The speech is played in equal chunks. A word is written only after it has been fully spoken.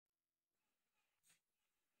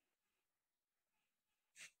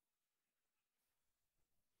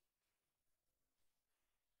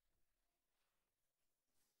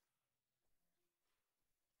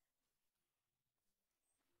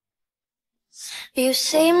You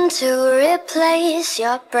seem to replace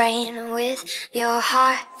your brain with your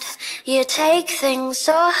heart. You take things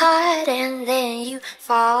so hard and then you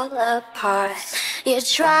fall apart. You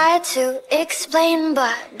try to explain,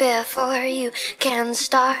 but before you can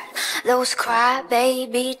start, those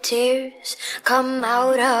crybaby tears come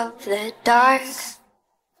out of the dark.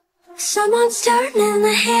 Someone's turning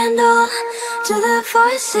the handle to the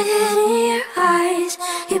faucet in your eyes.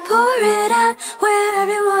 You pour it out where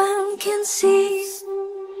everyone can see.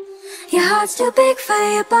 Your heart's too big for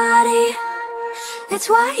your body, it's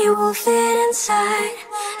why you won't fit inside.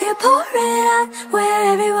 You pour it out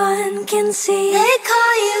where everyone can see. They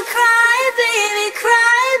call you crybaby,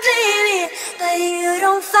 crybaby, but you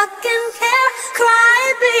don't fucking care.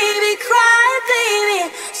 Crybaby,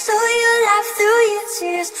 crybaby, so you laugh through your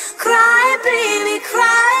tears. Crybaby,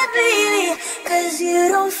 crybaby, 'cause you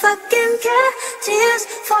don't fucking care. Tears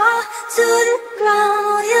fall to the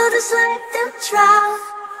ground, you just let them drown.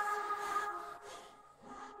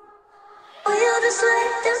 You just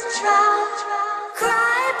let them drown.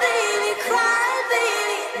 Cry baby, cry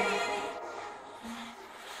baby.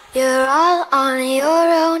 You're all on your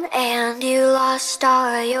own and you lost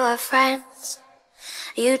all your friends.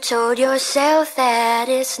 You told yourself that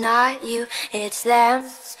it's not you, it's them.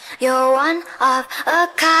 You're one of a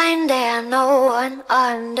kind and no one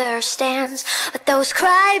understands. But those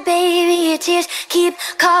crybaby tears keep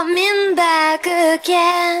coming back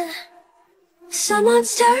again.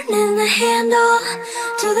 Someone's turning the handle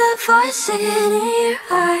to the faucet in your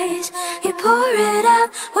eyes. You pour it out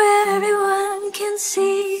where everyone can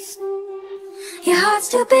see. Your heart's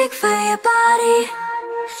too big for your body,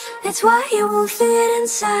 it's why you won't fit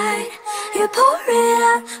inside. You pour it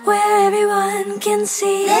out where everyone can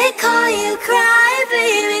see. They call you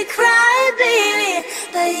crybaby, crybaby,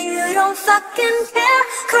 but you don't fucking care.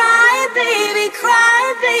 Crybaby,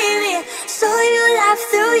 crybaby, so you laugh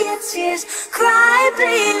through your tears.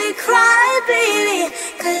 Crybaby, crybaby,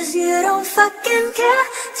 'cause you don't fucking care.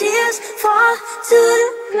 Tears fall to the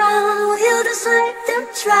ground, will you just let them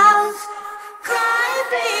drown?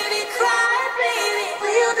 Crybaby, crybaby,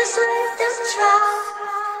 will you just let them drown?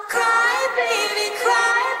 Crybaby,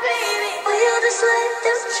 crybaby, will you just let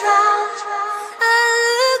them drown? I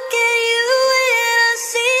look at you and I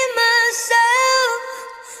see myself,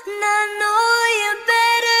 and I know you're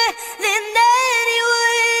better than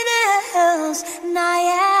anyone else. And I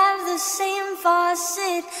have the same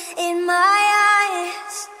faucet in my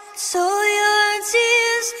eyes, so your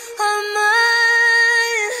tears are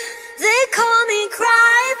mine. They call me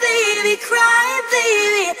crybaby,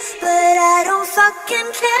 crybaby, but I don't fucking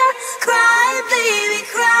care. Crybaby,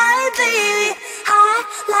 crybaby, I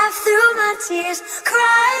laugh through my tears.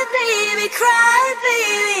 Crybaby,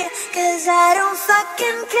 crybaby, 'cause I don't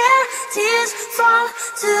fucking care. Tears fall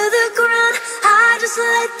to the ground, I just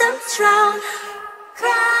let them drown.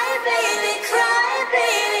 Crybaby,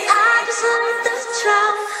 crybaby, I just let them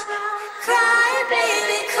drown.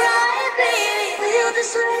 Crybaby, crybaby, will you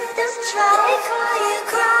just let them drown? They call you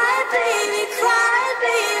crybaby,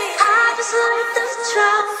 crybaby, I just let them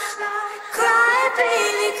drown.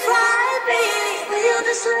 Crybaby, crybaby, will you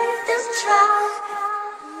just let them drown?